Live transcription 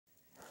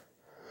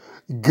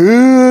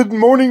Good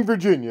morning,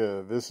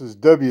 Virginia. This is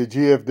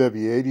WGFW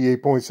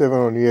 88.7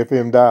 on the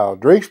FM dial,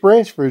 Drakes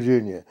Branch,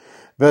 Virginia.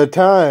 The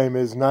time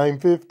is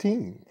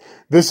 9:15.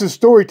 This is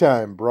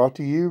Storytime, brought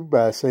to you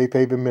by Safe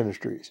Haven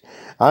Ministries.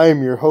 I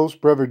am your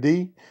host, Brother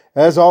D.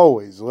 As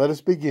always, let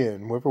us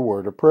begin with a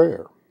word of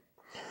prayer.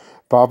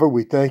 Father,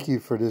 we thank you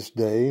for this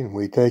day, and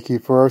we thank you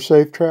for our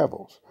safe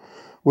travels.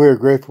 We are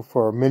grateful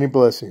for our many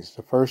blessings,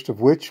 the first of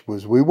which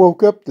was we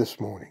woke up this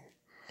morning.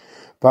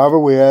 Father,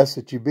 we ask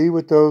that you be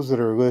with those that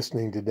are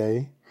listening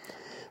today.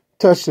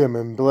 Touch them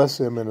and bless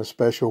them in a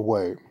special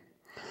way.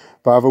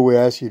 Father, we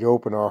ask you to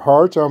open our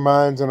hearts, our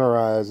minds, and our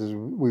eyes as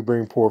we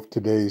bring forth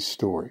today's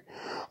story.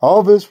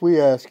 All this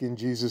we ask in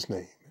Jesus'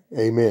 name.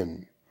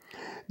 Amen.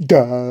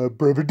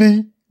 Brother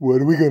D,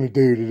 what are we going to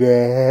do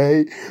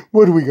today?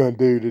 What are we going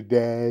to do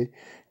today?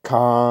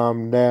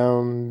 Calm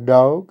down,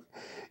 dog.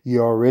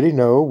 You already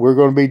know we're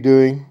going to be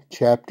doing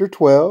Chapter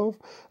 12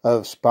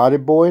 of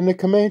Spotted Boy and the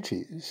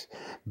Comanches.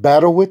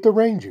 Battle with the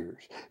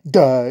Rangers.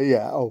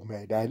 Oh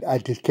man, I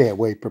just can't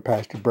wait for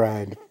Pastor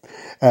Brian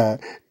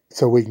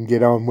so we can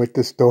get on with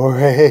the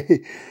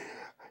story.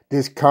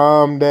 Just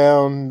calm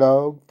down,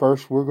 dog.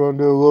 First, we're going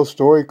to do a little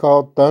story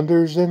called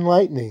Thunders and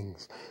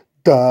Lightnings.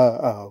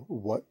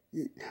 What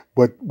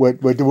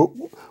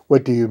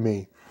do you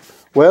mean?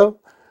 Well,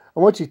 I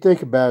want you to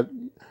think about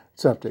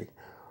something.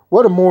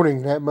 What a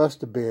morning that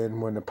must have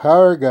been when the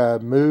power of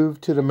God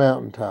moved to the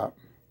mountaintop,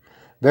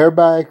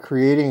 thereby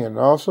creating an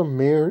awesome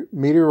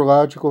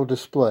meteorological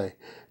display.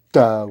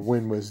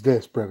 When was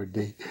this, Brother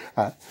D?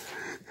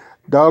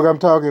 Dog, I'm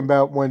talking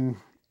about when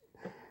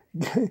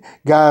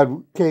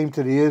God came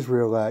to the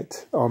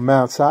Israelites on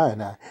Mount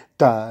Sinai.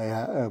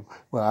 Well,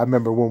 I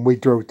remember when we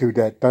drove through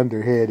that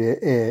thunderhead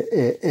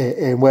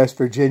in West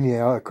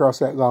Virginia across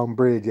that long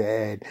bridge,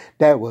 and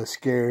that was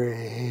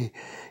scary.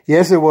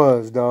 Yes, it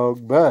was,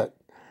 dog, but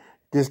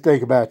just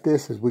think about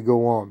this as we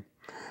go on.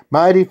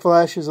 Mighty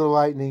flashes of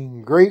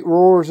lightning, great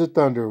roars of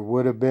thunder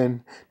would have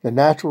been the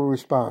natural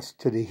response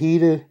to the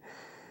heat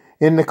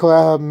in the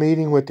cloud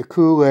meeting with the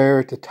cool air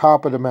at the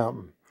top of the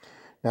mountain.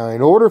 Now,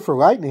 in order for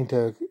lightning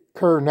to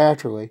occur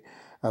naturally,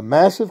 a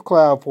massive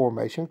cloud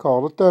formation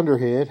called a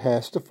thunderhead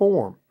has to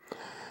form.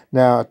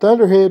 Now, a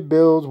thunderhead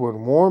builds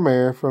when warm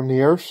air from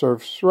the Earth's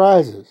surface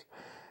rises.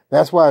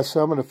 That's why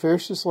some of the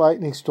fiercest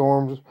lightning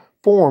storms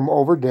form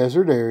over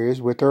desert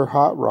areas with their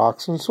hot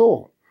rocks and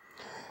soil.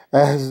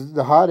 As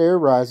the hot air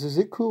rises,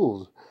 it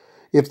cools.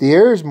 If the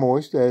air is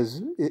moist,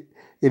 as it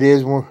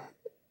is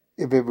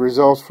if it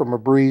results from a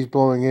breeze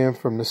blowing in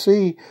from the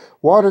sea,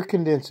 water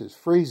condenses,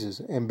 freezes,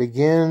 and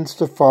begins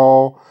to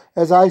fall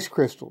as ice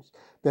crystals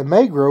that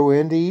may grow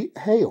into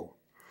hail.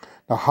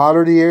 The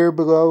hotter the air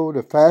below,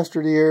 the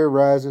faster the air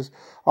rises,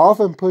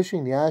 often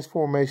pushing the ice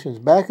formations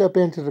back up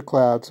into the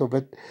clouds so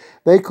that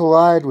they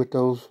collide with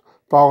those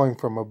falling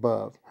from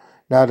above.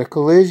 Now, the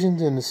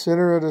collisions in the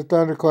center of the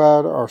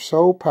thundercloud are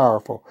so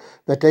powerful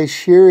that they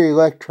shear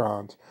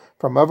electrons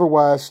from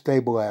otherwise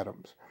stable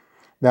atoms.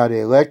 Now, the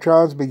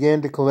electrons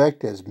begin to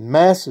collect as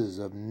masses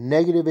of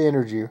negative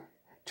energy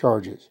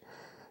charges.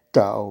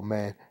 Oh,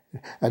 man,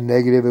 a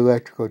negative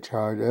electrical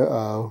charge.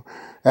 Uh-oh.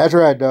 That's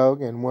right,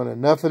 dog. And when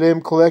enough of them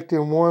collect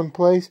in one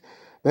place,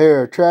 they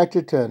are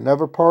attracted to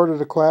another part of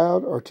the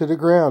cloud or to the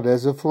ground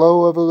as a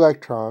flow of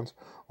electrons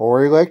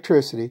or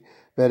electricity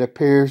that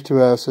appears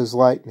to us as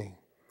lightning.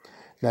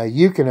 Now,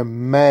 you can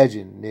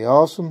imagine the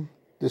awesome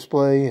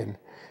display and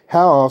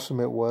how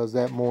awesome it was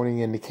that morning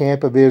in the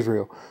camp of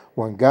Israel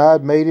when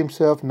God made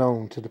himself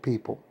known to the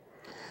people.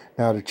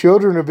 Now, the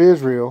children of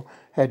Israel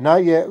had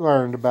not yet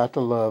learned about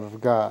the love of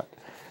God.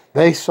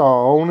 They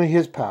saw only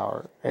his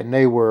power, and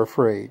they were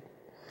afraid.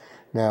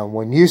 Now,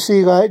 when you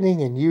see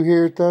lightning and you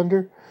hear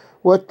thunder,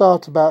 what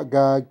thoughts about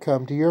God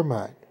come to your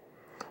mind?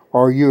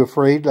 Are you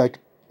afraid like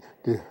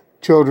the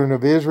children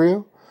of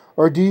Israel?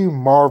 Or do you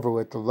marvel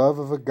at the love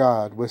of a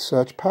God with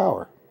such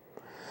power?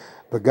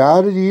 The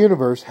God of the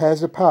universe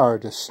has the power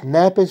to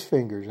snap his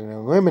fingers and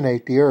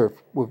eliminate the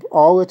earth with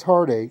all its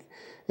heartache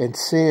and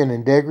sin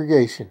and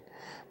degradation.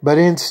 But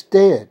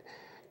instead,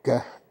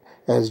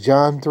 as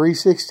John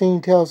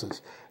 3:16 tells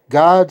us,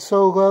 God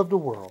so loved the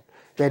world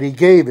that he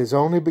gave his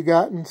only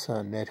begotten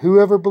Son, that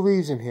whoever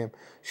believes in him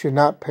should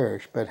not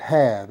perish but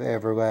have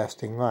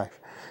everlasting life.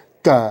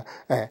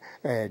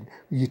 And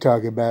you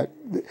talk about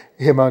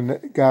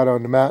God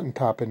on the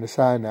mountaintop in the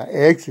Sinai.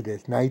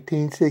 Exodus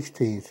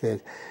 19:16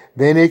 says,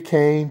 "Then it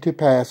came to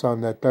pass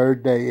on the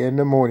third day in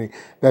the morning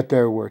that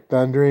there were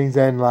thunderings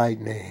and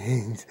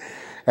lightnings."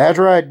 That's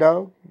right,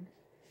 dog.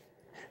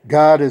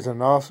 God is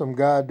an awesome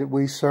God that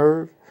we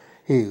serve.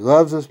 He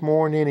loves us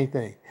more than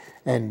anything.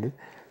 And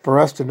for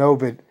us to know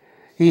that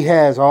he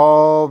has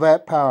all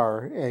that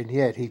power and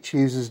yet he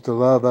chooses to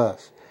love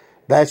us,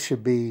 that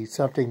should be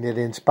something that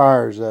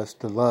inspires us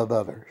to love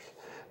others.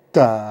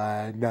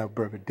 No,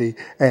 Brother D.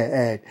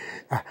 And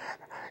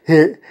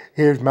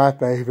here's my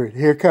favorite.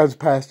 Here comes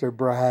Pastor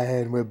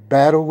Brian with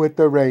Battle with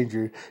the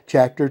Rangers,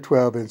 Chapter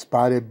 12 in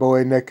Spotted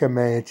Boy and the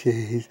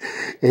Comanches.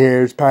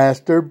 Here's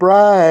Pastor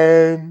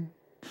Brian.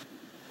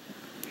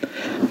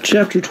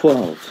 Chapter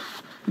 12.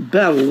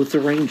 battle with the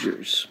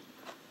Rangers.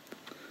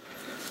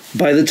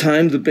 By the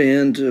time the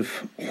band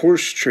of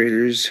horse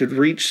traders had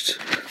reached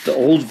the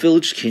old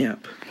village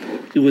camp,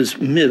 it was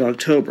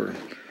mid-October,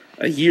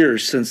 a year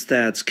since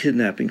Thad's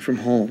kidnapping from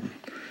home.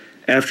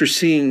 After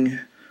seeing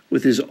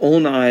with his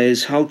own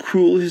eyes how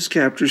cruel his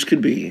captors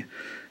could be,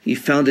 he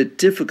found it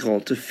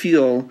difficult to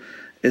feel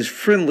as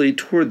friendly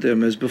toward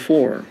them as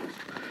before.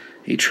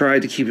 He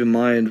tried to keep in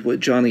mind what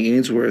Johnny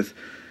Ainsworth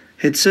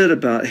had said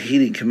about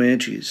hating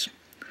Comanches.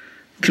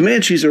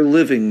 Comanches are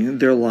living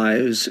their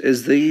lives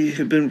as they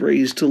have been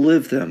raised to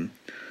live them.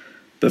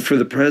 But for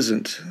the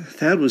present,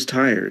 Thad was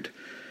tired,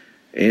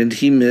 and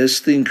he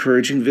missed the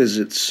encouraging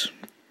visits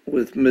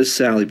with Miss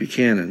Sally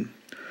Buchanan.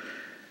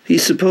 He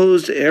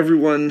supposed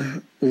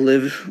everyone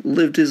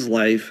lived his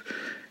life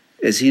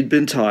as he'd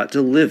been taught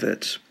to live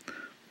it,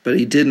 but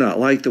he did not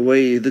like the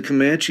way the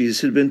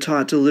Comanches had been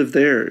taught to live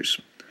theirs.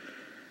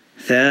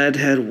 Thad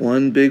had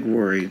one big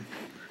worry.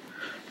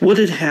 What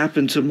had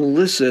happened to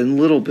Melissa and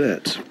Little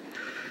Bit?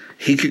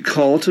 He could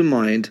call to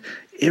mind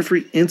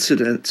every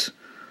incident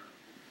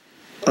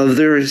of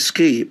their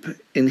escape,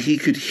 and he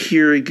could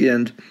hear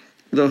again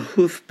the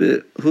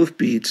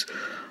hoofbeats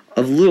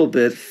of Little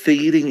Bit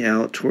fading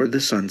out toward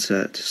the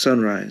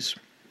sunrise.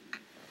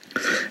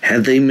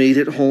 Had they made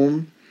it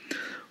home?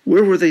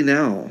 Where were they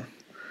now?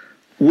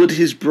 Would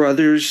his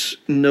brothers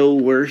know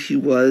where he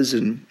was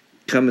and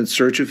come in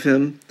search of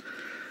him?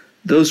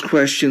 Those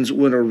questions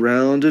went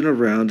around and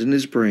around in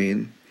his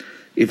brain.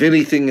 If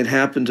anything had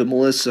happened to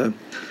Melissa,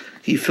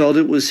 he felt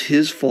it was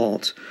his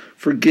fault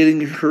for getting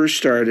her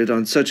started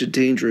on such a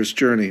dangerous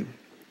journey.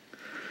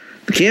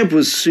 The camp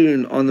was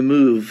soon on the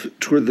move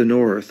toward the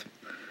north.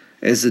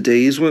 As the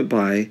days went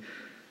by,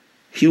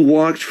 he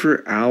walked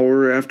for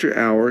hour after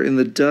hour in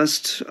the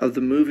dust of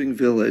the moving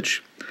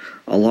village,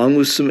 along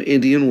with some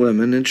Indian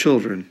women and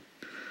children.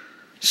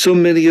 So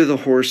many of the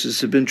horses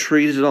had been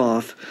traded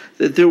off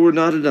that there were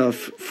not enough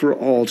for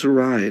all to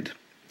ride.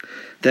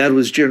 Thad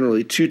was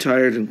generally too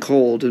tired and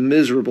cold and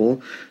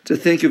miserable to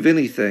think of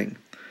anything,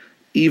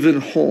 even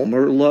home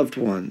or loved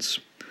ones.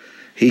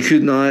 He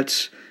could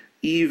not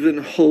even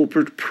hope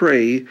or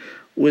pray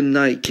when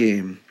night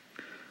came.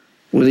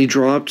 When he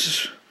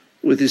dropped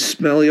with his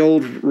smelly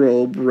old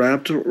robe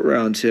wrapped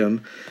around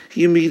him,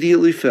 he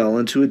immediately fell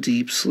into a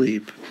deep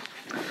sleep.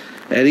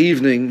 At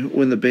evening,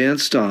 when the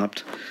band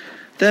stopped,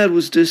 Thad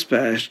was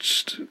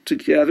dispatched to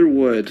gather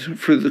wood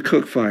for the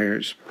cook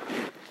fires.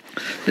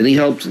 Then he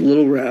helped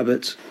Little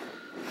Rabbit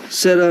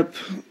set up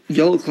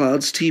Yellow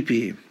Cloud's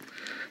teepee.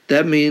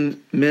 That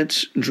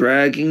meant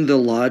dragging the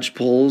lodge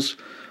poles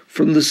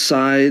from the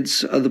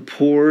sides of the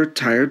poor,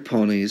 tired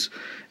ponies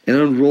and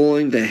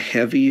unrolling the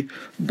heavy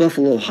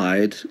buffalo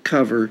hide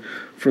cover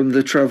from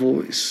the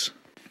travois.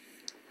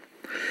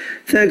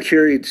 Thad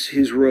carried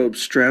his robe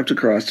strapped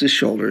across his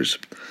shoulders.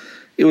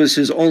 It was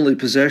his only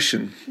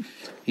possession.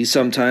 He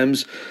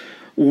sometimes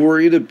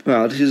worried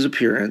about his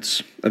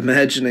appearance,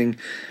 imagining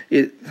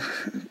it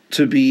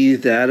to be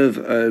that of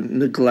a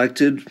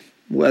neglected,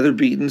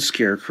 weather-beaten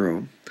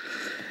scarecrow.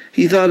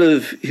 He thought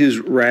of his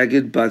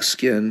ragged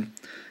buckskin,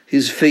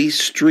 his face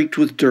streaked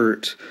with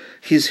dirt,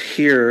 his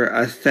hair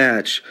a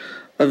thatch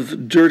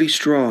of dirty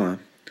straw.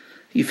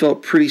 He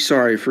felt pretty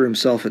sorry for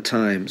himself at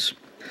times.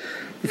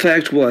 The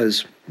fact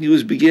was, he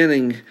was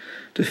beginning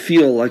to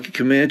feel like a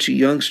Comanche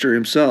youngster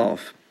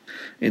himself,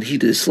 and he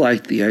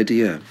disliked the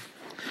idea.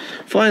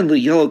 Finally,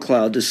 Yellow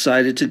Cloud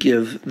decided to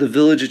give the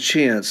village a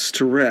chance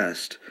to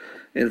rest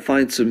and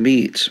find some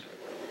meat.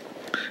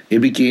 It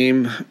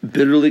became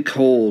bitterly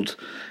cold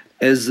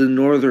as the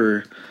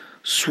norther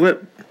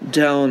swept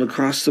down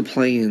across the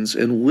plains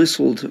and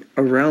whistled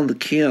around the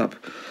camp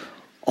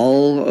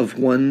all of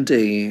one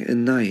day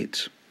and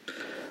night.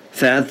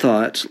 Thad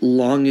thought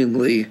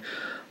longingly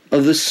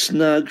of the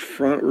snug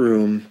front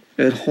room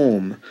at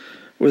home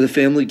where the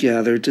family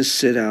gathered to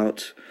sit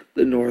out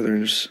the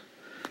northerners.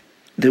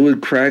 They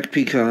would crack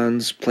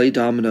pecans, play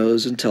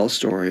dominoes, and tell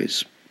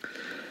stories.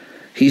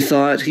 He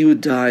thought he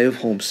would die of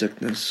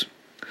homesickness.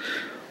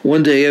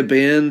 One day, a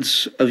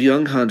band of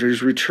young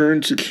hunters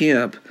returned to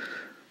camp,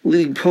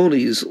 leading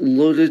ponies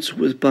loaded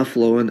with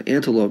buffalo and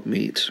antelope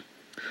meat.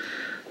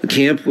 The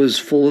camp was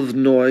full of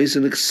noise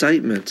and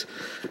excitement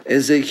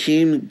as they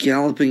came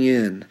galloping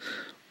in,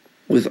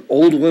 with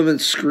old women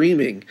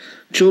screaming,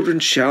 children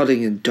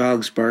shouting, and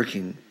dogs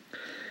barking.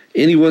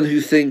 Anyone who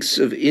thinks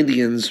of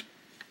Indians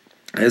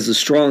as the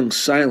strong,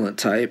 silent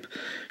type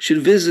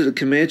should visit a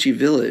Comanche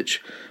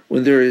village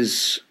when there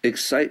is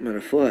excitement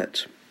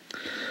afoot.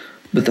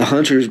 But the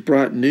hunters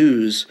brought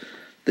news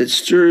that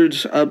stirred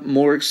up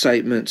more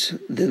excitement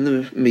than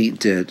the meat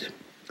did.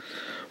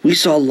 "We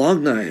saw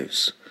long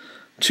knives,"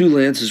 2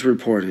 lances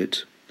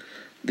reported.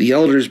 The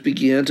elders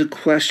began to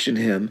question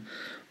him,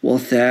 while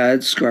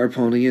Thad,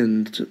 Scarpony,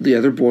 and the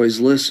other boys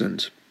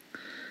listened.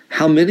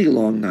 "How many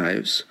long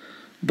knives?"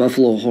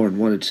 Buffalo Horn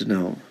wanted to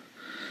know.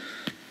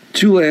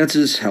 2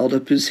 lances held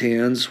up his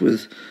hands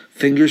with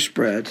fingers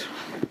spread,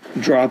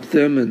 dropped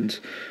them, and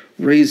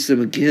raised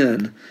them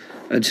again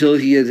until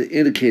he had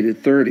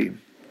indicated 30.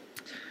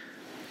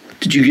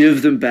 "Did you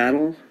give them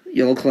battle?"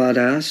 Yellow Cloud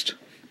asked.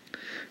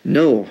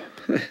 No,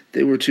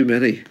 they were too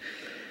many.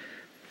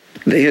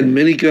 They had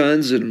many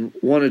guns and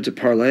wanted to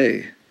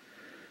parley.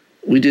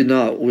 We did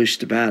not wish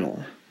to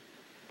battle.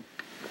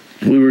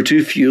 We were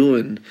too few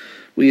and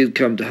we had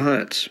come to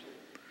hunt.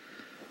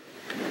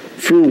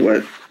 For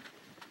what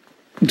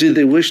did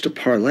they wish to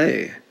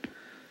parley?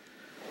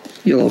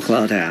 Yellow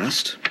Cloud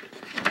asked.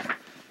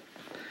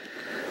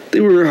 They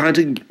were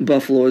hunting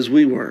buffalo as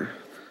we were,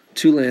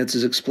 Two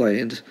Lances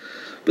explained,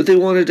 but they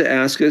wanted to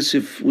ask us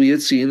if we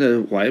had seen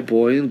a white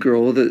boy and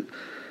girl that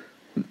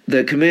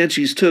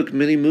Comanches took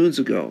many moons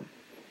ago.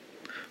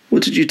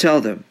 What did you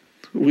tell them?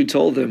 We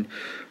told them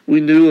we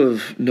knew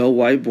of no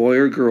white boy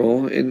or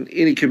girl in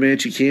any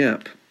Comanche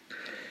camp.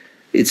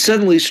 It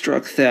suddenly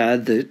struck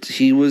Thad that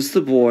he was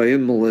the boy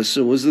and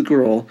Melissa was the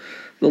girl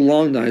the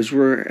Long Knives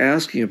were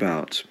asking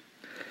about.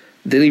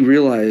 Then he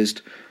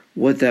realized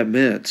what that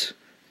meant.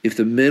 If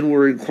the men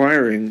were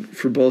inquiring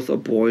for both a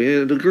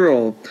boy and a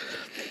girl,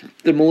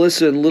 then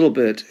Melissa and Little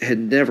Bit had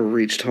never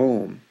reached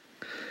home.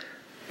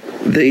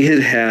 They had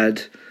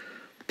had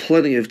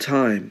plenty of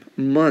time,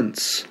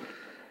 months.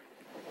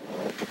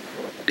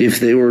 If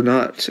they were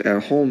not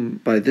at home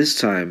by this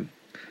time,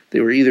 they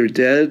were either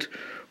dead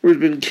or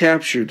had been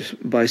captured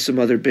by some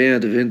other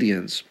band of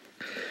Indians.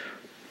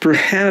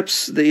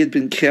 Perhaps they had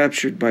been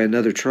captured by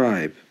another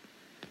tribe.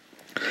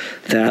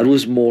 Thad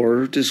was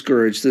more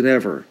discouraged than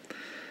ever.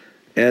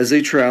 As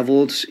they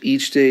traveled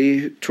each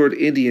day toward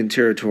Indian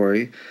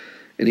territory,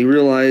 and he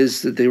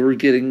realized that they were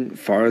getting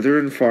farther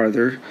and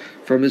farther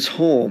from his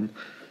home,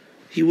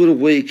 he would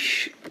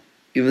awake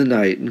in the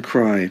night and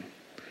cry.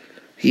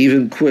 He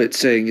even quit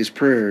saying his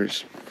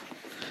prayers.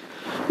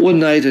 One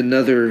night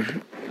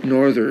another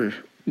norther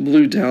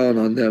blew down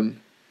on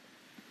them,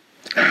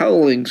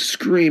 howling,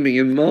 screaming,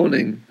 and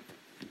moaning,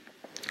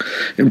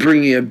 and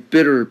bringing a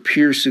bitter,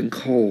 piercing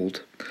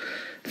cold.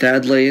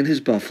 Thad lay in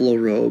his buffalo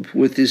robe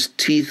with his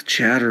teeth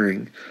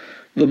chattering.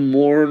 The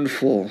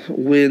mournful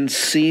wind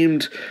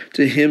seemed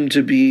to him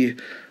to be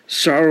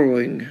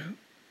sorrowing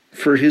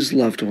for his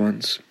loved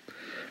ones.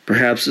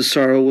 Perhaps the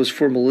sorrow was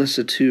for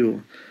Melissa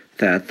too,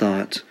 Thad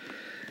thought.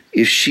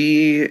 If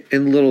she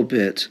and Little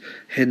Bit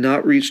had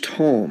not reached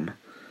home,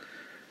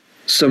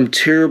 some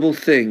terrible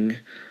thing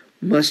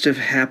must have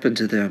happened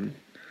to them.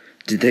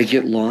 Did they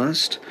get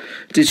lost?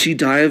 Did she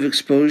die of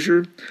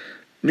exposure?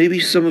 Maybe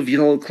some of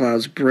Yellow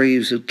Cloud's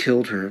braves had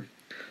killed her.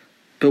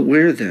 But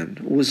where, then,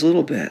 was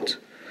Little Bit?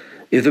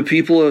 If the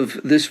people of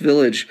this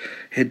village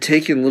had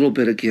taken Little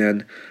Bit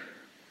again,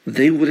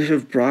 they would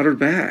have brought her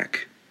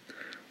back.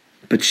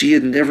 But she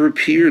had never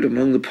appeared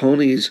among the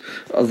ponies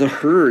of the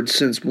herd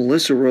since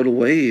Melissa rode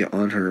away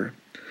on her.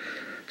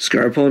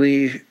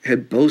 Scarponi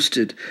had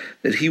boasted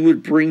that he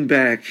would bring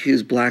back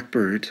his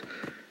blackbird,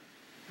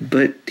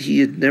 but he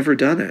had never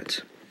done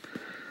it.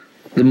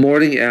 The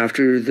morning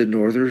after the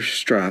norther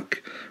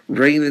struck,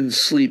 rain and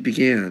sleet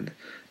began.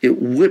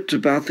 It whipped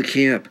about the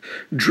camp,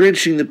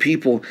 drenching the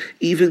people,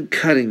 even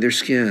cutting their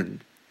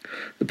skin.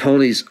 The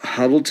ponies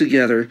huddled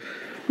together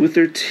with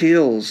their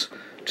tails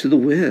to the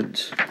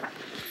wind.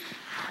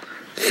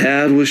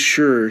 Thad was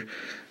sure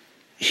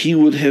he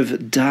would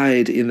have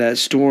died in that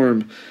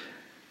storm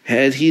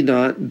had he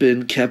not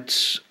been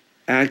kept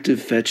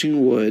active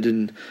fetching wood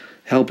and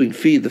helping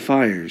feed the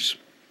fires.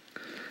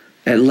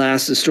 At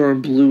last the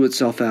storm blew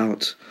itself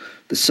out.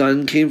 The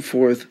sun came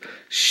forth,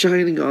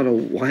 shining on a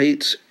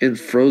white and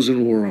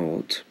frozen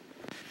world.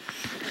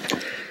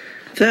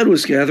 Thad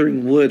was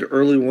gathering wood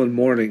early one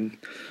morning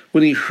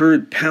when he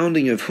heard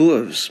pounding of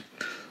hooves.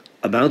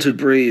 A mounted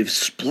brave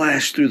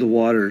splashed through the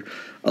water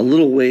a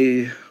little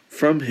way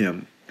from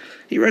him.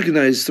 He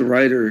recognized the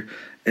rider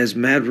as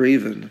Mad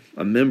Raven,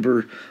 a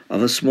member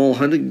of a small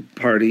hunting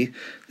party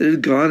that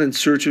had gone in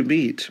search of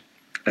meat.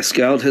 A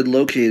scout had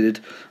located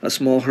a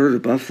small herd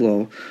of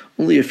buffalo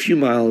only a few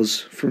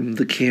miles from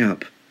the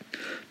camp.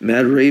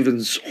 Mad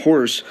Raven's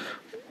horse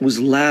was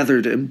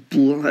lathered and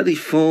bloody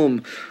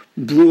foam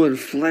blew in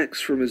flecks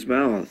from his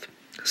mouth.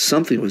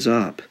 Something was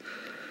up.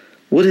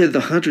 What had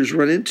the hunters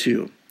run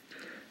into?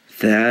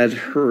 Thad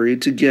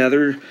hurried to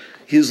gather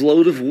his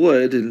load of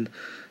wood and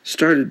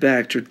started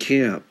back toward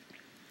camp.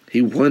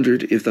 He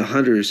wondered if the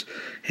hunters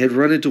had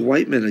run into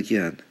white men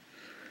again.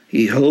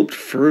 He hoped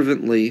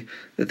fervently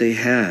that they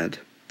had.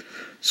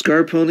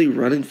 Scarponi,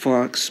 Running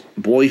Fox,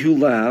 Boy Who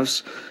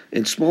Laughs,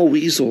 and Small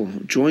Weasel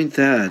joined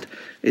Thad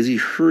as he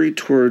hurried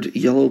toward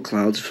Yellow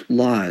Cloud's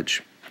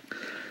lodge.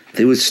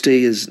 They would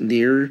stay as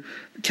near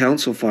the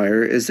council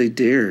fire as they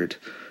dared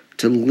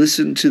to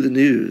listen to the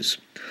news.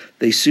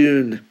 They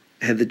soon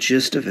had the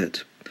gist of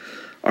it.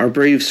 Our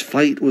braves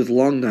fight with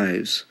long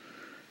knives,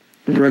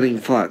 Running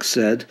Fox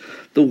said.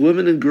 The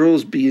women and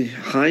girls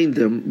behind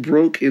them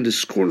broke into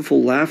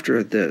scornful laughter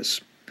at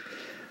this.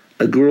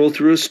 A girl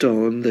threw a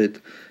stone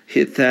that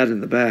hit Thad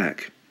in the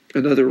back.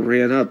 Another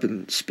ran up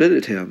and spit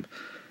at him.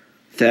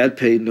 Thad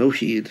paid no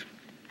heed.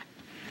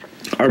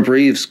 Our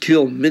braves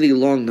kill many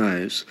long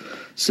knives,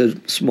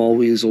 said Small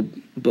Weasel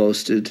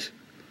boasted.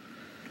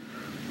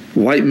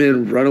 White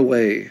men run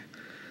away.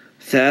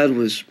 Thad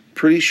was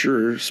pretty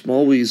sure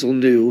Small Weasel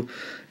knew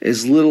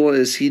as little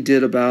as he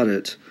did about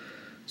it,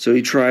 so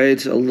he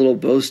tried a little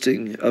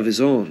boasting of his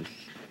own.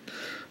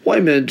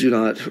 "White men do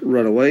not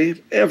run away,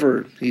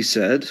 ever," he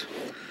said.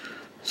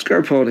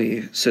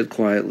 Scarponi said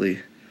quietly,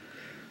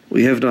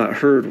 "We have not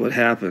heard what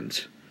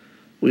happened.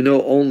 We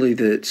know only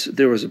that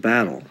there was a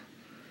battle."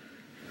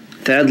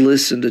 Thad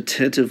listened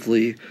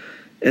attentively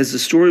as the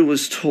story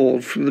was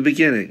told from the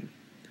beginning.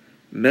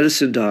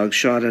 "Medicine Dog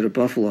shot at a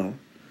buffalo,"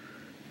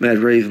 Mad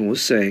Raven was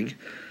saying.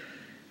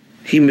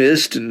 "He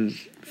missed and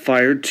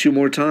fired 2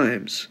 more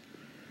times.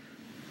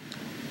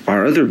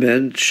 Our other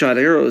men shot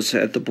arrows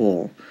at the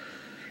bull.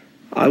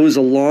 I was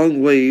a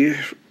long way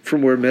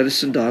from where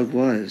Medicine Dog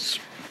was.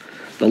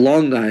 The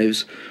Long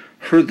Knives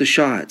heard the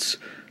shots.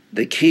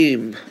 They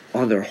came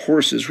on their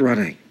horses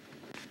running."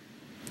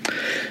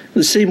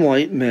 "The same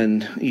white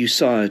men you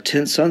saw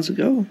 10 suns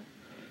ago?"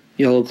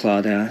 Yellow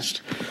Cloud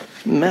asked.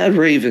 Mad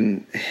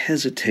Raven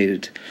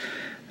hesitated.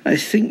 "I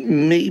think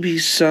maybe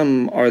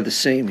some are the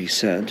same," he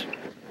said.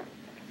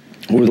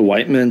 "Were the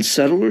white men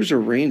settlers or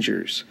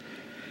rangers?"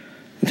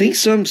 "I think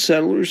some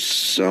settlers,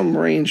 some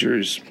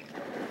rangers.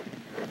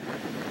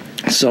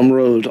 Some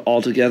rode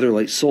all together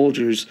like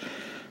soldiers,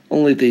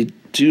 only they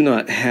do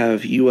not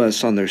have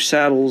U.S. on their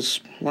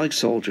saddles like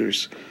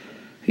soldiers."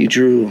 He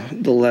drew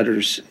the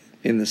letters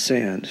in the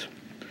sand.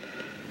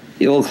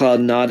 Yellow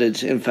Cloud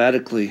nodded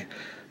emphatically.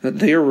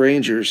 "They are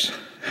rangers.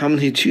 How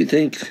many do you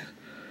think?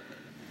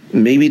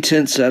 Maybe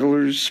 10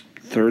 settlers,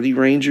 30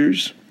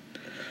 rangers?"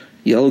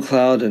 Yellow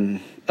Cloud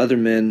and other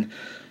men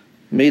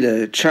made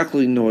a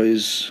chuckling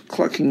noise,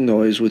 clucking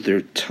noise with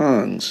their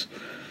tongues.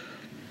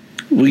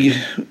 "We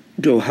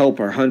go help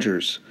our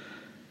hunters,"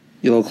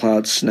 Yellow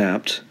Cloud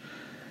snapped.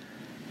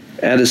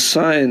 At a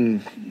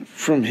sign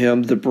from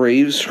him, the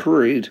braves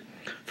hurried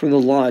from the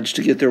lodge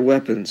to get their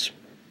weapons.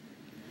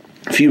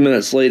 A few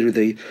minutes later,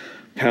 they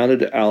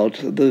pounded out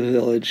the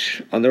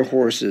village on their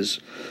horses,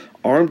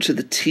 armed to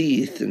the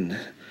teeth and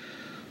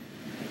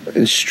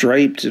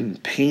striped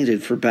and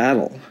painted for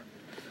battle.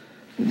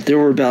 There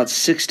were about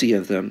 60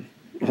 of them.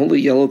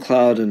 Only Yellow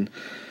Cloud and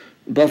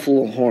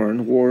Buffalo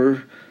Horn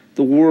wore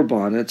the war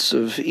bonnets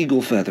of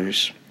eagle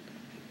feathers.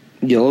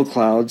 Yellow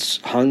Cloud's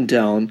hung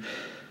down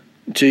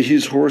to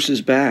his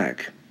horse's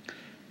back.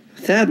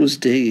 Thad was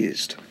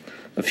dazed.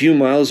 A few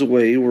miles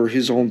away were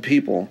his own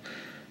people.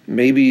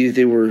 Maybe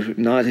they were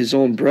not his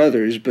own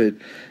brothers, but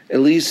at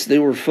least they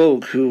were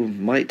folk who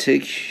might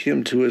take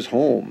him to his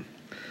home.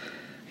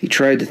 He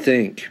tried to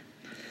think.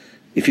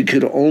 If he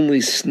could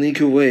only sneak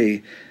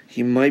away,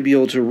 he might be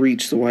able to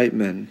reach the white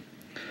men.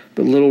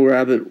 But Little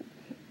Rabbit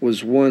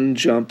was one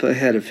jump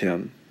ahead of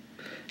him.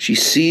 She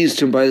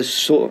seized him by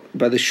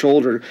the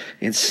shoulder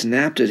and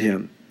snapped at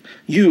him.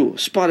 "You,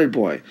 Spotted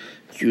Boy,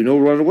 you no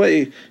run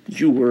away,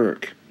 you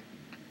work."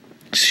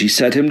 She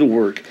set him to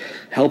work,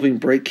 helping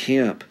break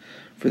camp,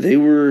 for they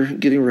were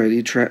getting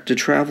ready to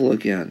travel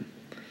again.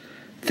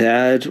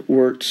 Thad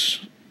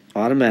worked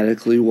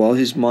automatically while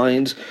his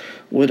mind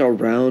went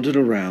around and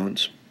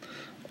around.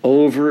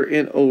 Over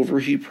and over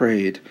he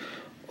prayed,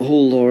 "Oh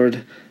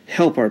Lord,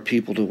 help our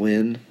people to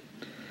win."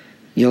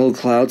 Yellow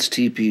Cloud's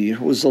teepee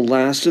was the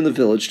last in the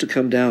village to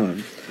come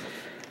down.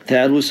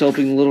 Thad was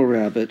helping Little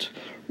Rabbit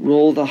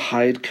roll the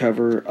hide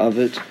cover of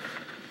it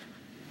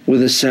when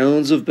the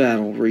sounds of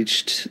battle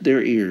reached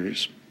their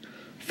ears.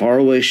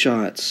 Faraway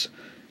shots,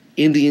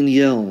 Indian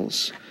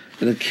yells,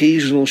 an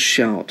occasional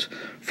shout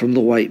from the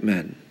white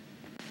men.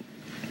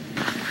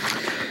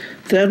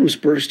 Thad was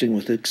bursting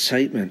with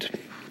excitement.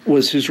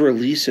 Was his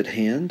release at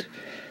hand?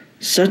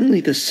 Suddenly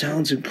the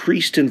sounds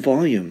increased in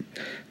volume.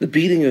 The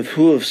beating of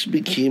hoofs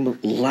became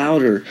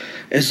louder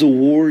as the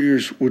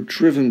warriors were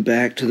driven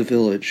back to the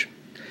village.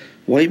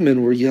 White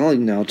men were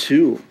yelling now,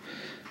 too.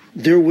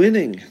 "They're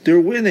winning! They're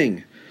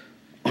winning!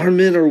 Our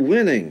men are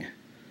winning!"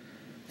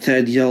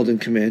 Thad yelled in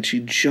Comanche,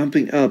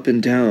 jumping up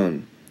and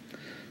down.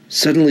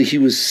 Suddenly he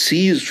was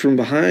seized from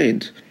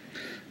behind.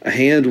 A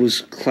hand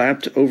was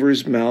clapped over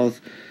his mouth,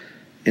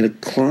 and a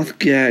cloth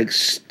gag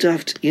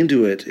stuffed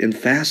into it and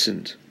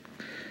fastened.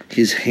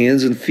 His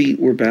hands and feet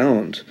were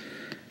bound.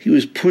 He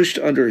was pushed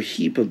under a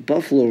heap of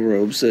buffalo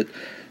robes that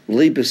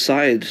lay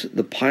beside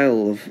the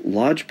pile of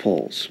lodge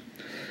poles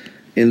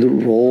in the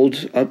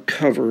rolled-up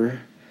cover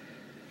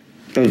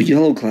of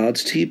Yellow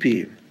Cloud's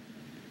teepee.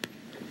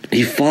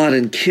 He fought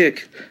and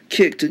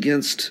kicked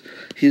against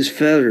his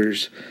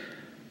fetters,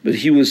 but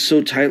he was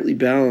so tightly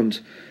bound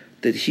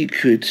that he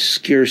could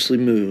scarcely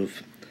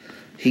move.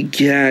 He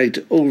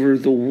gagged over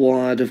the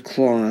wad of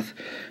cloth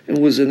and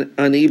was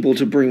unable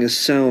to bring a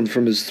sound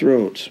from his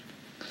throat.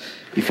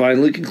 He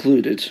finally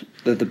concluded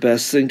that the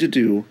best thing to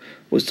do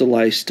was to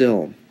lie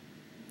still.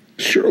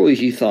 Surely,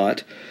 he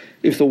thought,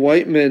 if the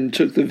white men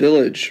took the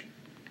village,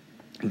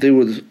 they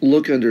would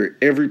look under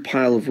every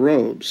pile of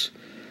robes.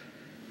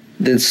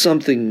 Then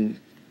something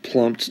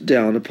plumped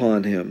down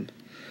upon him.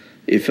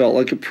 It felt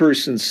like a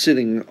person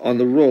sitting on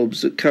the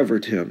robes that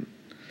covered him.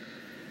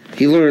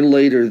 He learned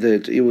later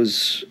that it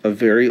was a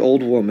very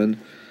old woman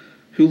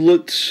who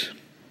looked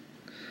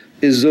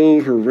as though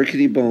her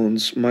rickety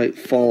bones might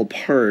fall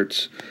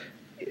apart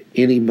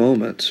any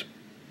moment.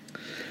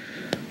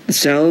 The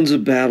sounds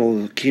of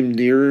battle came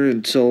nearer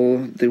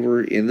until they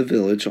were in the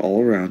village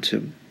all around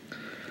him.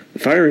 The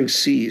firing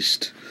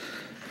ceased,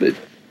 but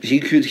he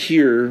could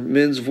hear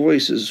men's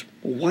voices,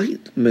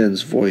 white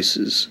men's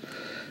voices.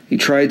 He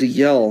tried to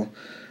yell,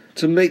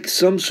 to make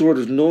some sort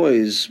of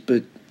noise,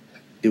 but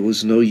it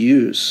was no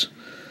use.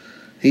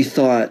 He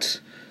thought,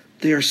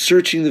 "They are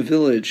searching the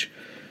village.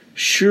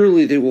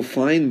 Surely they will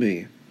find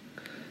me."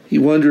 He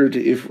wondered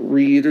if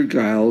Reed or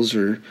Giles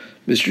or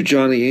Mr.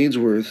 Johnny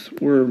Ainsworth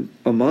were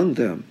among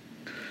them.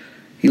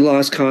 He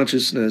lost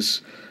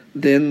consciousness,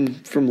 then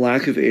from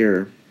lack of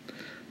air.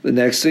 The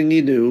next thing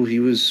he knew, he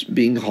was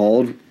being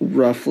hauled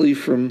roughly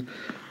from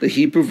the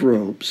heap of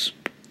robes.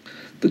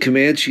 The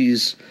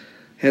Comanches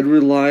had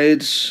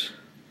relied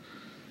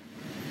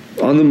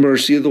on the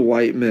mercy of the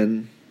white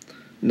men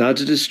not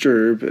to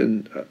disturb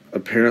an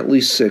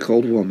apparently sick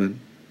old woman.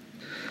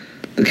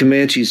 The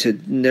Comanches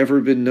had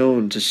never been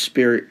known to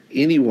spare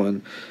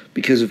anyone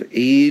because of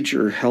age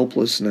or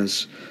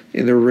helplessness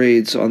in their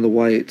raids on the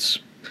whites.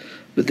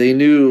 But they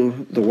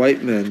knew the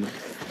white men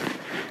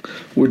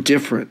were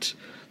different.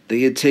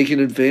 They had taken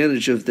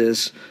advantage of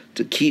this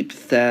to keep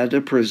Thad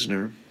a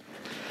prisoner.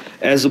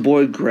 As the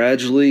boy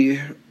gradually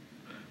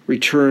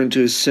returned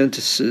to his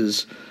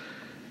senses,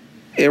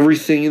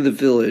 everything in the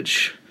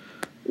village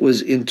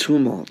was in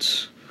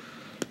tumult.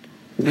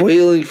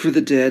 Wailing for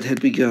the dead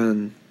had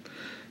begun.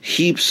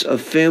 Heaps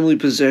of family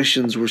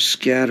possessions were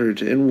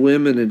scattered, and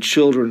women and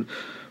children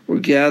were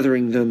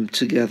gathering them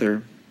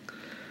together.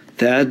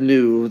 Thad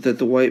knew that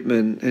the white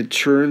men had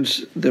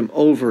turned them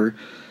over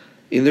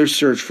in their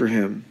search for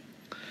him.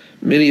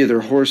 Many of their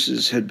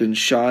horses had been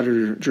shot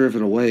or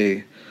driven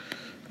away.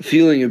 A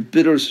feeling of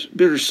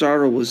bitter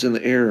sorrow was in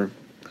the air.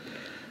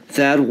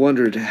 Thad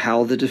wondered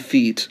how the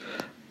defeat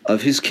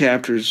of his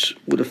captors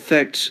would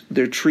affect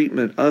their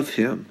treatment of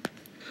him.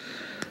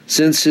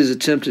 Since his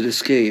attempted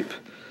escape,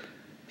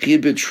 he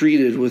had been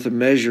treated with a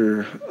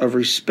measure of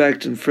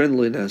respect and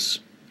friendliness,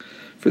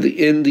 for the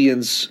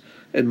Indians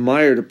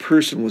admired a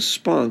person with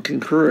spunk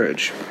and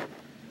courage.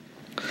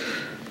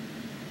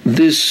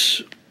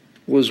 This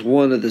was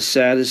one of the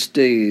saddest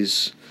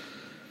days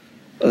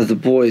of the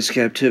boy's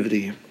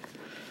captivity.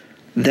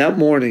 That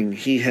morning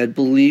he had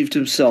believed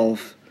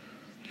himself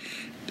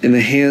in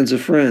the hands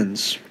of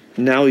friends.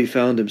 Now he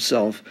found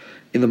himself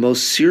in the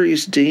most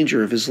serious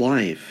danger of his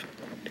life.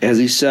 As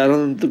he sat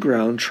on the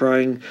ground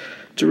trying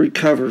to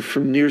recover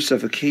from near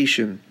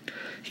suffocation,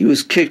 he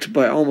was kicked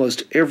by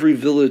almost every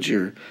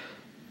villager,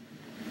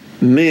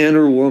 man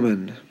or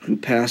woman, who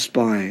passed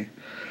by.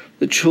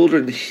 The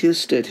children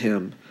hissed at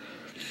him,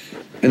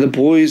 and the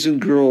boys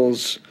and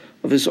girls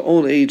of his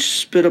own age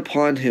spit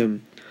upon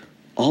him,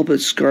 all but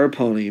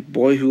Scarpony,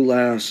 Boy Who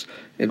Laughs,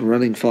 and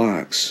Running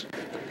Fox.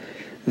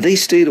 They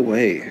stayed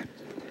away.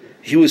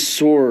 He was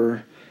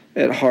sore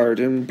at heart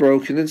and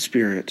broken in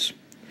spirit.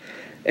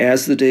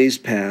 As the days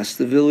passed,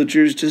 the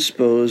villagers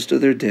disposed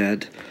of their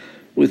dead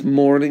with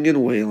mourning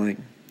and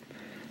wailing.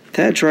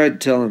 Thad tried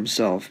to tell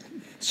himself,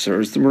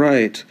 serves them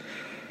right,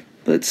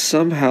 but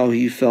somehow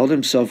he felt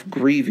himself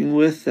grieving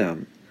with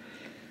them.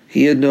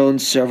 He had known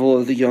several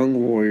of the young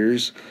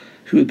warriors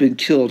who had been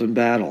killed in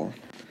battle,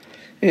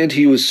 and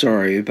he was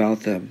sorry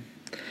about them.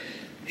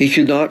 He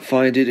could not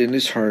find it in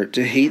his heart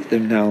to hate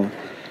them now,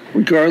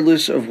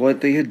 regardless of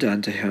what they had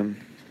done to him.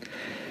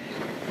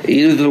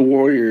 8 of the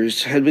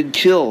warriors had been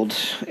killed,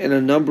 and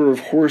a number of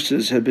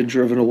horses had been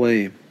driven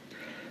away.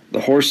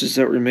 The horses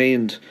that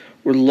remained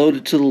were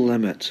loaded to the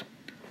limit.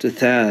 To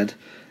Thad,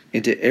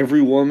 and to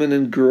every woman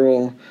and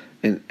girl,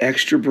 an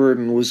extra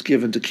burden was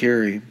given to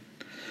carry.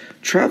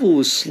 Travel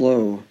was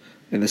slow,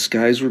 and the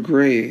skies were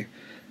gray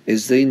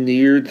as they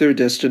neared their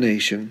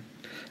destination.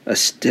 A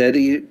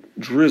steady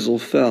drizzle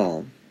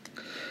fell.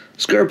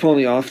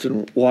 Scarpony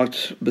often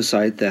walked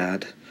beside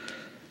Thad.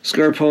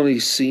 Scarpony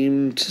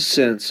seemed to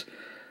sense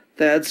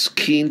Thad's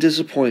keen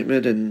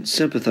disappointment and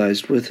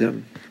sympathized with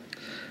him.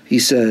 He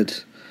said,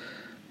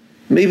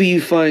 "Maybe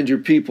you find your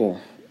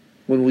people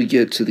when we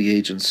get to the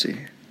agency."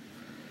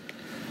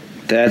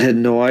 Thad had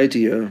no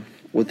idea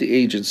what the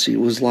agency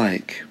was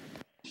like.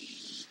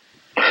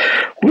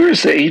 "Where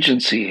is the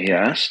agency?" he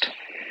asked.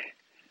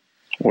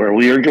 "Where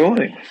we are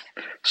going,"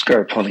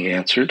 Scarpony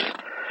answered.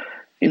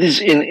 "It is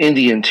in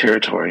Indian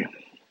territory,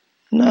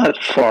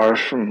 not far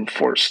from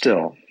Fort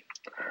Still."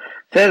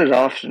 Thad had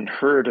often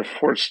heard of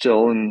Fort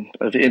Still and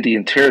of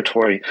Indian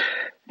territory,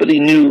 but he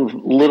knew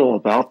little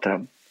about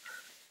them,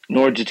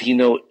 nor did he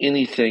know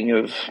anything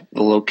of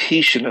the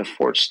location of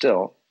Fort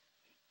Still.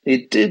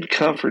 It did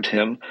comfort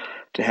him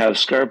to have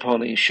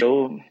Scarpony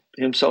show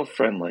himself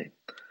friendly.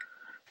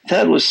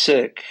 Thad was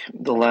sick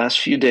the last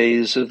few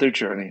days of their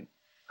journey.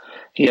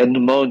 He had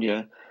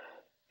pneumonia,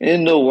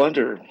 and no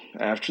wonder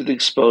after the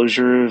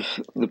exposure of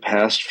the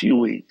past few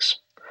weeks.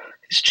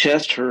 His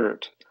chest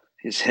hurt,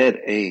 his head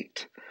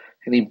ached,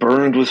 and he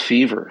burned with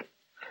fever.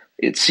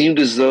 It seemed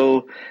as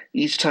though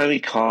each time he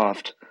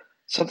coughed,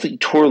 something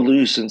tore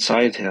loose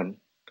inside him.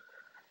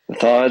 The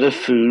thought of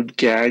food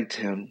gagged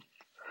him.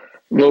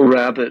 Little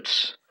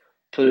rabbits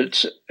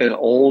put an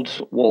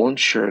old woolen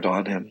shirt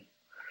on him.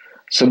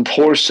 Some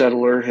poor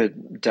settler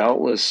had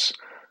doubtless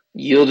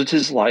yielded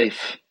his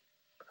life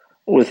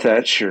with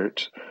that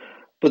shirt,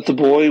 but the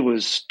boy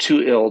was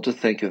too ill to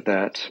think of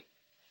that.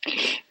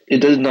 It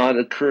did not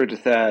occur to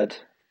Thad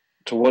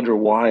to wonder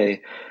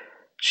why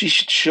she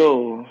should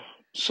show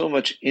so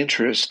much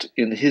interest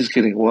in his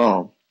getting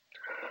well.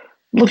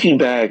 Looking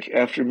back,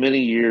 after many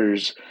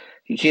years,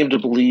 he came to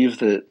believe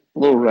that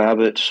Little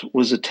Rabbit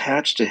was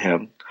attached to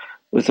him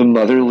with a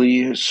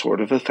motherly sort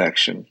of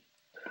affection.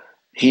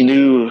 He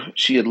knew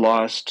she had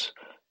lost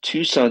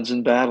 2 sons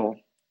in battle,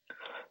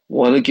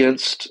 one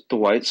against the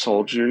white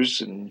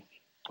soldiers and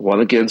one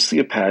against the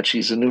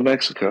Apaches in New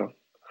Mexico.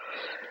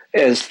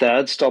 As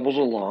Thad stumbled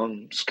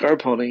along,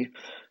 Scarponi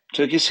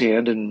took his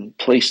hand and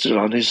placed it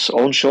on his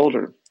own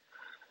shoulder.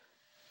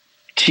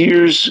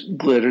 Tears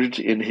glittered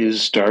in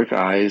his dark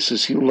eyes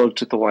as he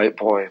looked at the white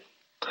boy.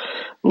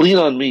 "Lean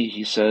on me,"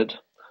 he said.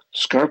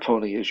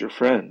 "Scarponi is your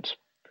friend."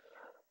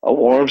 A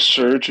warm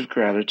surge of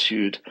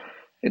gratitude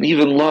and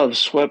even love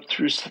swept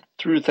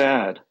through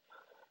Thad.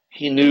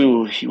 He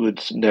knew he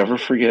would never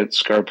forget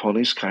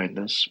Scarponi's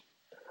kindness.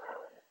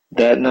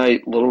 That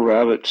night, Little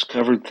Rabbit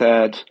covered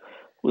Thad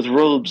with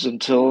robes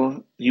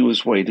until he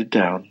was weighted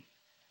down.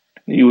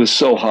 He was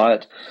so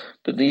hot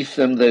beneath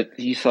them that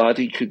he thought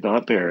he could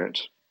not bear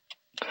it.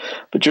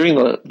 But during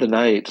the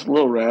night,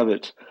 Little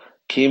Rabbit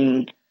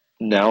came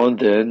now and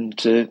then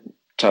to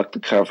tuck the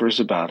covers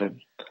about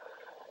him.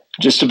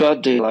 Just before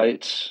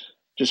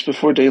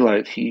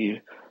daylight,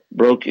 he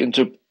broke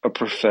into a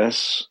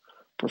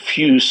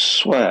profuse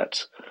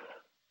sweat.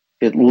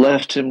 It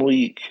left him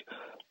weak,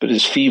 but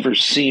his fever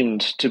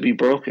seemed to be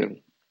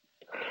broken.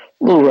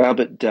 Little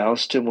Rabbit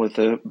doused him with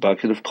a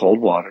bucket of cold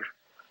water.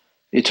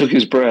 It took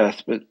his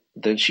breath, but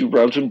then she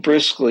rubbed him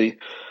briskly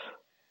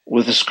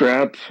with a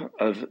scrap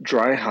of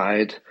dry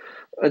hide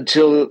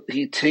until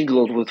he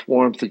tingled with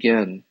warmth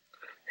again.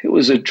 It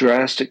was a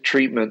drastic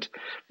treatment,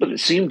 but it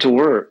seemed to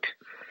work.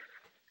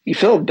 He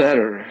felt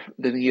better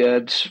than he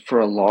had for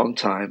a long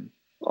time,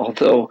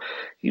 although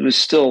he was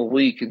still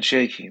weak and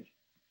shaky.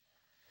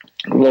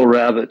 Little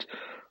Rabbit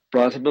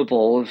brought him a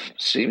bowl of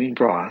steaming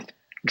broth.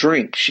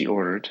 "Drink," she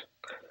ordered.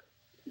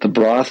 "The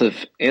broth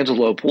of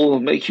antelope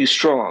will make you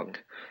strong.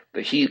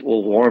 The heat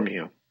will warm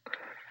you."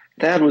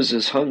 Thad was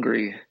as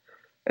hungry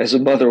as a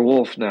mother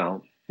wolf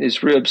now.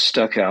 His ribs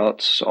stuck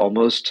out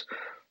almost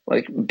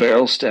like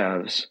barrel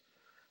staves,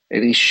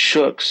 and he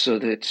shook so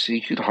that he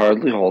could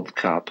hardly hold the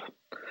cup.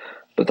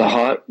 But the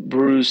hot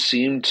brews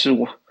seemed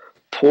to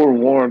pour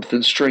warmth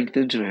and strength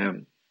into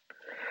him.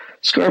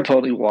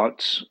 Scarponi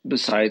walked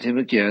beside him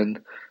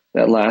again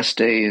that last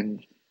day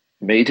and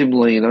made him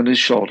lean on his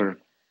shoulder.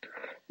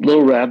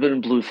 Little Rabbit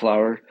and Blue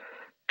Flower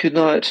could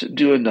not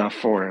do enough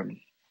for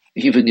him.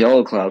 Even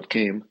Yellow Cloud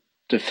came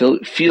to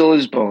feel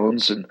his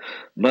bones and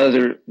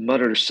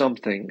mutter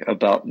something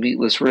about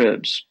meatless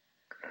ribs.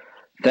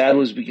 Thad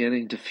was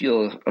beginning to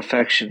feel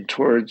affection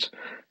towards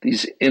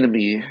these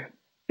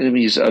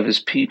enemies of his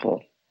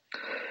people.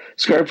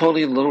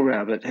 Scarponi and Little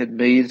Rabbit had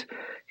made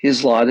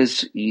his lot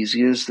as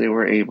easy as they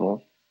were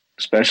able,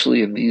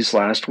 especially in these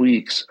last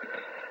weeks.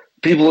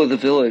 People of the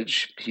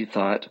village, he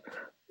thought,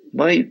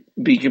 might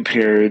be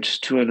compared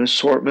to an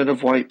assortment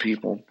of white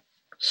people.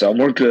 Some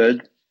were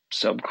good,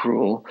 some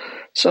cruel,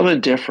 some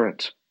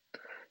indifferent.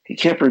 He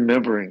kept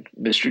remembering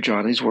Mr.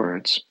 Johnny's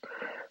words.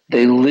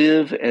 They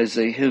live as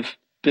they have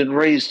been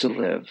raised to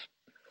live.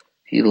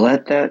 He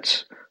let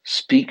that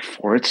speak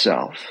for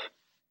itself.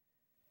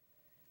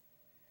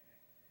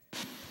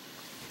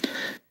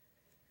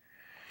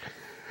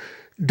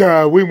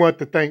 We want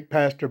to thank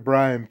Pastor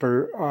Brian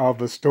for all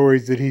the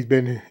stories that he's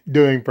been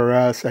doing for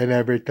us and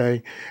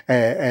everything.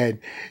 And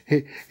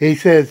he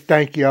says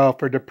thank you all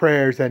for the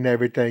prayers and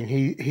everything.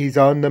 He's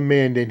on the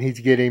mend and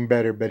he's getting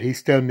better, but he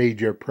still needs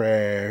your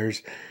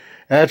prayers.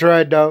 That's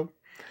right, Dawg.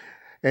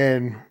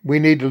 And we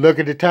need to look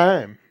at the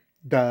time.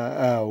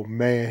 Oh,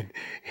 man.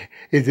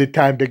 Is it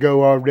time to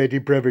go already,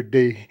 Brother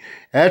D?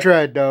 That's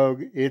right,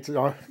 Dawg. It's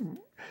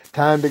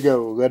time to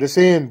go. Let us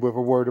end with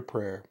a word of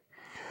prayer.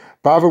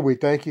 Father, we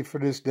thank you for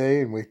this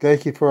day, and we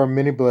thank you for our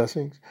many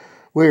blessings.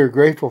 We are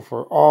grateful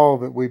for all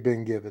that we've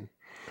been given.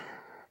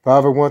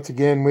 Father, once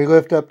again, we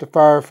lift up the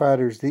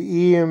firefighters, the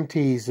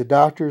EMTs, the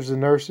doctors, the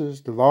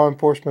nurses, the law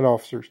enforcement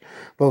officers,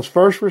 those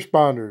first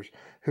responders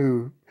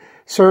who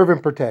serve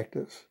and protect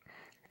us.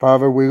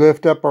 Father, we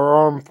lift up our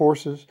armed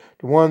forces,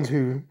 the ones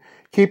who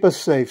keep us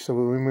safe so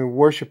that we may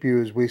worship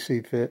you as we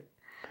see fit.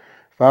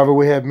 Father,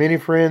 we have many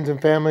friends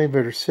and family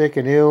that are sick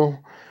and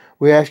ill.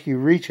 We ask you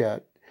reach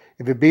out.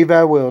 If it be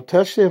thy will,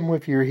 touch them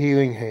with your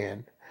healing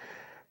hand.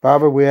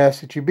 Father, we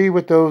ask that you be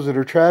with those that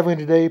are traveling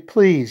today.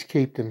 Please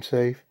keep them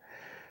safe.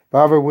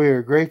 Father, we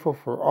are grateful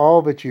for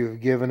all that you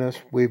have given us.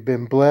 We've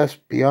been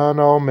blessed beyond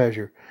all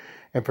measure.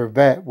 And for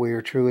that, we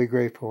are truly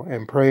grateful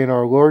and pray in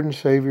our Lord and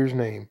Savior's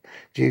name,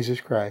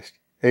 Jesus Christ.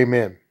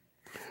 Amen.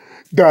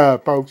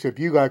 Folks, if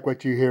you like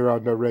what you hear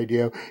on the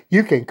radio,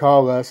 you can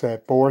call us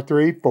at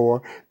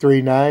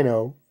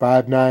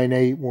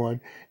 434-390-5981.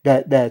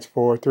 That's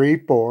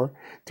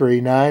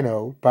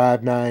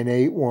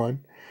 434-390-5981.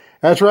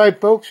 That's right,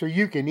 folks, or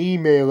you can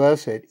email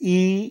us at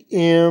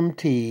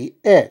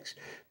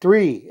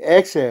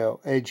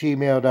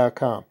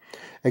emtx3xl@gmail.com.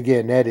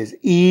 Again, that is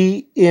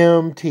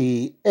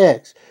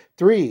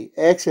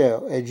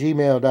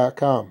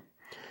emtx3xl@gmail.com.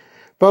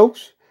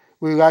 Folks,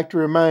 we'd like to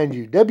remind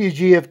you,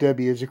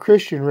 WGFW is a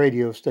Christian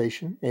radio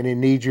station, and it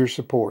needs your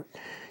support.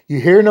 You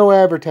hear no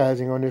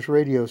advertising on this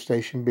radio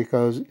station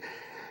because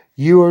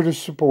you are the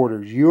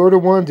supporters. You are the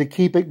ones that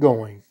keep it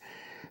going.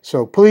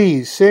 So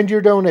please send your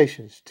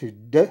donations to...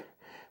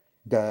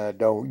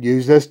 don't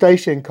use the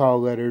station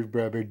call letters,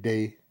 Brother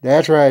D.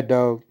 That's right,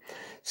 dog.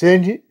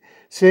 Send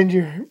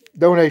your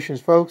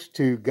donations, folks,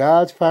 to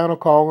God's Final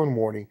Call and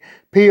Warning,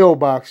 P.O.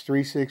 Box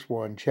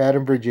 361,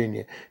 Chatham,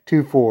 Virginia,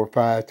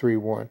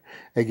 24531.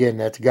 Again,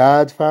 that's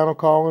God's Final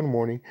Call and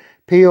Warning,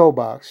 P.O.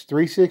 Box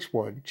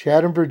 361,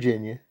 Chatham,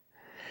 Virginia,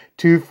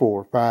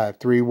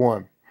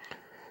 24531.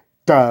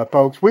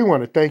 Folks, we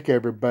want to thank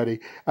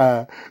everybody.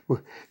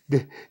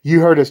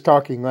 You heard us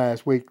talking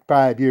last week,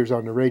 5 years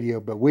on the radio,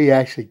 but we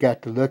actually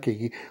got to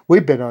looking.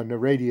 We've been on the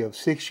radio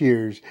 6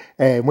 years,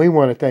 and we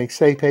want to thank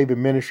Safe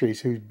Haven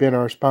Ministries, who's been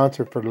our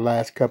sponsor for the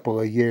last couple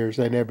of years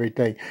and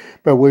everything.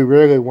 But we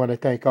really want to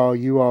thank all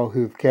you all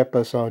who've kept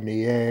us on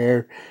the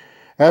air.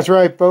 That's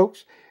right,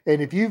 folks.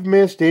 And if you've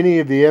missed any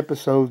of the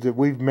episodes that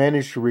we've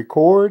managed to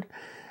record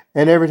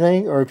and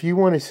everything, or if you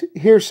want to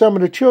hear some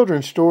of the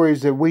children's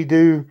stories that we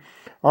do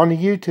on the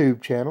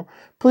YouTube channel,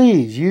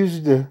 please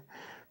use the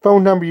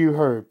phone number you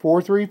heard,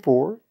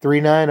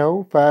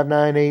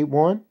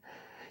 434-390-5981.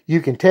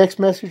 You can text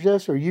message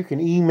us or you can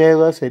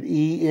email us at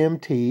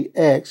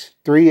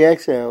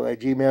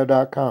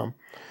emtx3xl@gmail.com.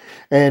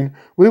 And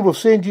we will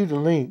send you the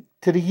link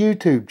to the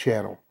YouTube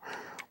channel.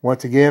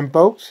 Once again,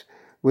 folks,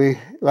 we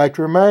like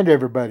to remind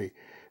everybody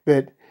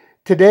that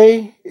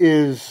today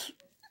is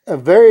a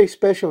very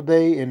special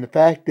day in the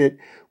fact that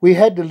we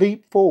had to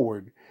leap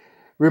forward.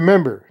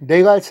 Remember,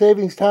 daylight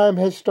savings time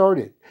has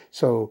started.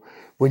 So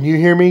when you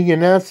hear me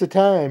announce the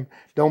time,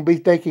 don't be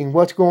thinking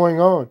what's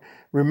going on.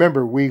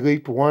 Remember, we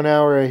leap 1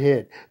 hour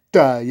ahead.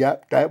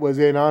 Yep, that was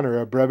in honor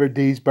of Brother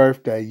D's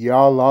birthday.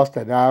 Y'all lost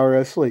an hour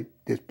of sleep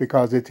just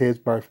because it's his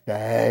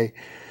birthday.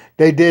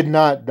 They did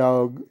not,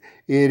 dog.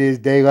 It is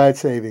daylight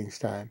savings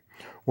time.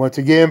 Once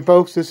again,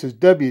 folks, this is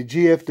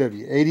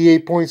WGFW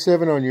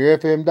 88.7 on your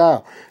FM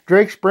dial,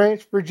 Drakes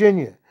Branch,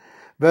 Virginia.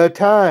 The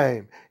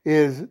time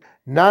is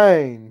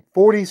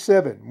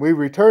 9:47. We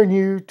return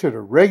you to the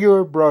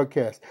regular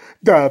broadcast.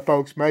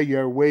 Folks, may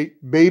your week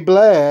be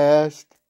blessed.